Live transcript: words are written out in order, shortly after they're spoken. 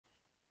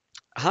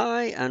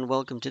Hi and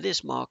welcome to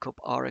this Markup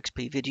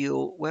RXP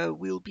video where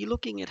we'll be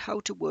looking at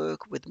how to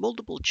work with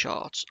multiple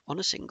charts on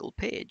a single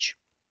page.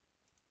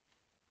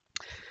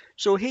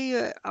 So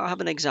here I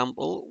have an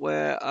example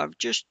where I've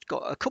just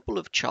got a couple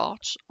of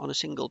charts on a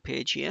single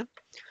page here,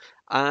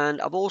 and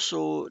I've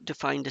also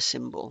defined a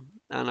symbol,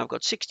 and I've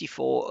got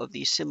 64 of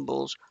these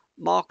symbols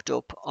marked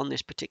up on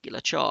this particular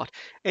chart.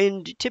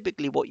 And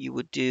typically what you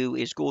would do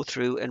is go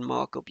through and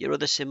mark up your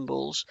other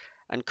symbols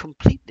and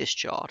complete this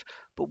chart.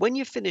 But when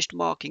you've finished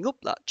marking up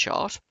that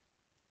chart,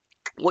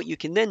 what you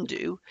can then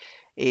do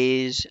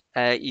is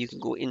you can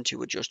go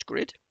into adjust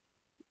grid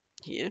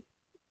here,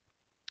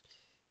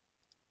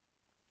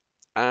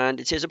 and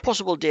it says a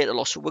possible data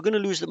loss. So we're going to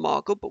lose the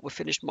markup, but we're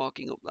finished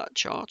marking up that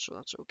chart, so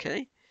that's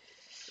okay.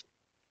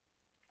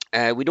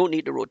 We don't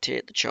need to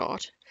rotate the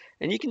chart.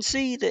 And you can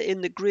see that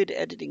in the grid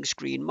editing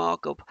screen,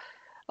 Markup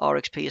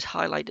RXP has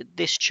highlighted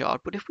this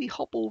chart. But if we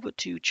hop over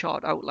to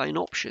chart outline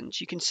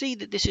options, you can see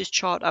that this is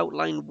chart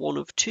outline 1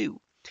 of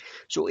 2.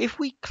 So if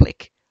we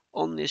click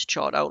on this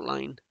chart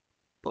outline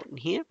button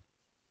here,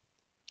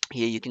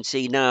 you can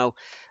see now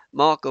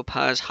Markup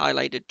has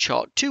highlighted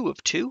chart 2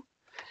 of 2,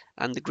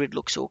 and the grid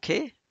looks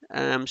okay.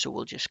 So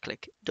we'll just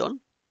click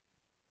done.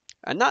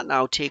 And that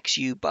now takes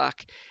you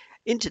back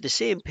into the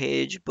same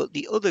page, but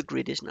the other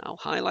grid is now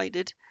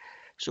highlighted.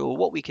 So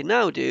what we can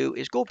now do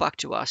is go back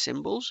to our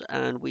symbols,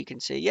 and we can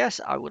say, yes,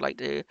 I would like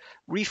to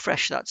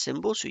refresh that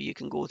symbol. So you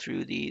can go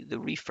through the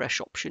refresh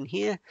option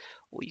here,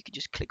 or you can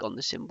just click on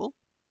the symbol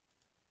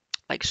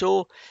like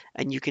so,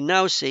 and you can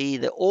now see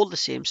that all the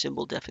same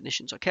symbol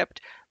definitions are kept,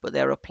 but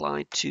they're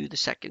applied to the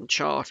second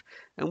chart.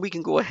 And we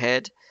can go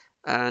ahead,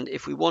 and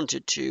if we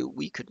wanted to,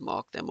 we could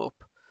mark them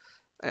up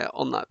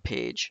on that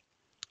page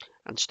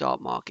and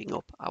start marking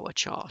up our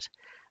chart.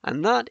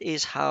 And that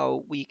is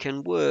how we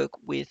can work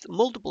with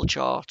multiple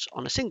charts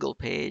on a single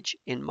page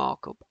in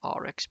Markup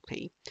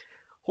RXP.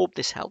 Hope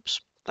this helps.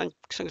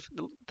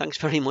 Thanks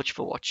very much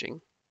for watching.